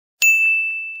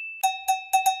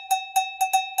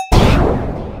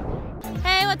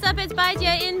what's up? It's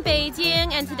Beijing in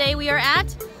Beijing, and today we are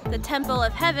at the Temple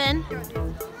of Heaven.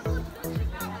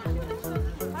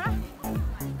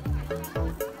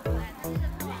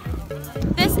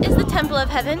 This is the Temple of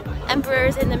Heaven.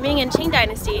 Emperors in the Ming and Qing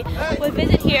dynasty would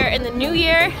visit here in the new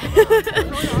year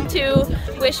to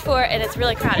wish for, and it's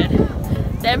really crowded.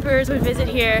 The emperors would visit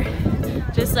here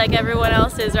just like everyone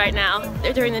else is right now.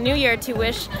 They're during the new year to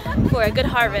wish for a good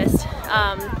harvest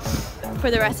for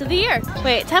the rest of the year.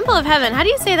 Wait, Temple of Heaven, how do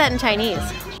you say that in Chinese?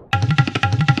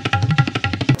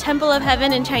 Temple of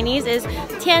Heaven in Chinese is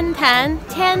Tian Tan,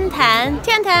 Tian Tan,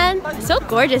 Tian Tan. So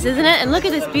gorgeous, isn't it? And look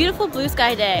at this beautiful blue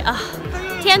sky day.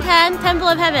 Tian Tan, Temple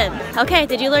of Heaven. Okay,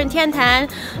 did you learn Tian Tan?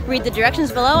 Read the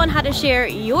directions below on how to share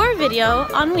your video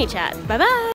on WeChat. Bye bye.